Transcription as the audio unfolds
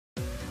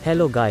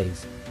Hello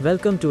guys,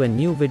 welcome to a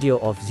new video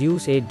of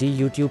Zeus 8D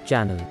YouTube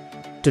channel.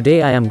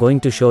 Today I am going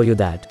to show you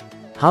that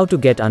how to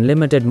get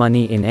unlimited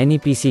money in any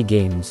PC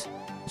games.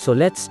 So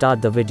let's start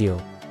the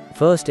video.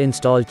 First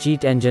install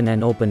Cheat Engine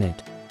and open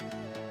it.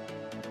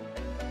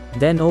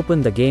 Then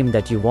open the game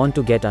that you want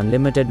to get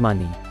unlimited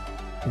money.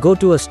 Go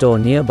to a store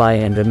nearby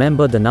and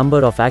remember the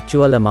number of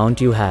actual amount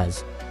you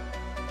has.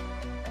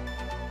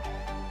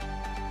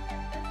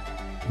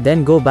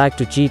 Then go back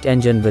to Cheat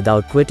Engine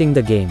without quitting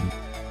the game.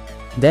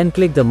 Then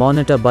click the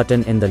monitor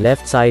button in the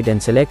left side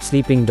and select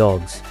Sleeping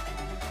Dogs.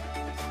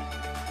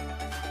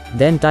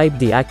 Then type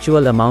the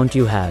actual amount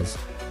you has.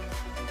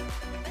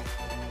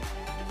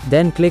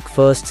 Then click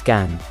First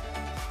Scan.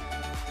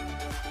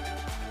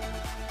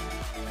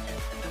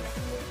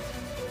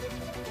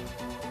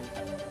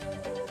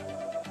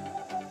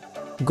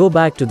 Go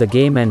back to the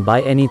game and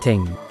buy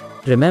anything.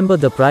 Remember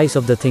the price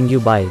of the thing you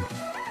buy.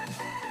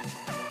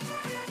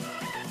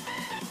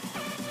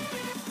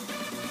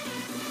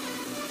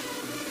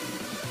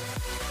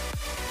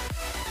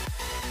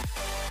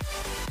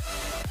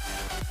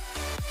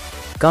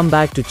 Come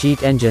back to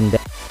Cheat Engine,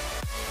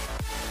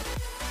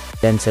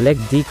 then select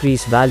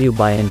Decrease Value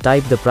By and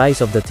type the price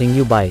of the thing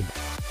you buy.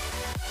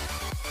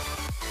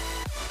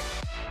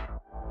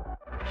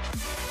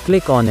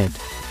 Click on it.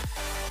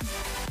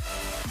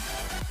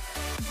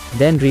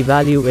 Then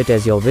revalue it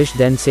as your wish,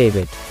 then save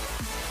it.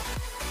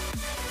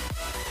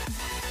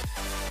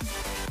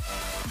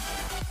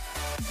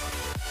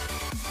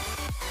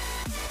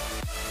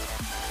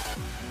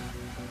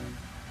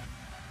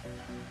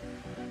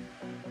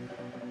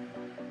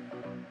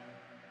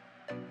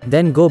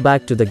 Then go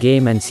back to the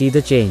game and see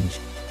the change.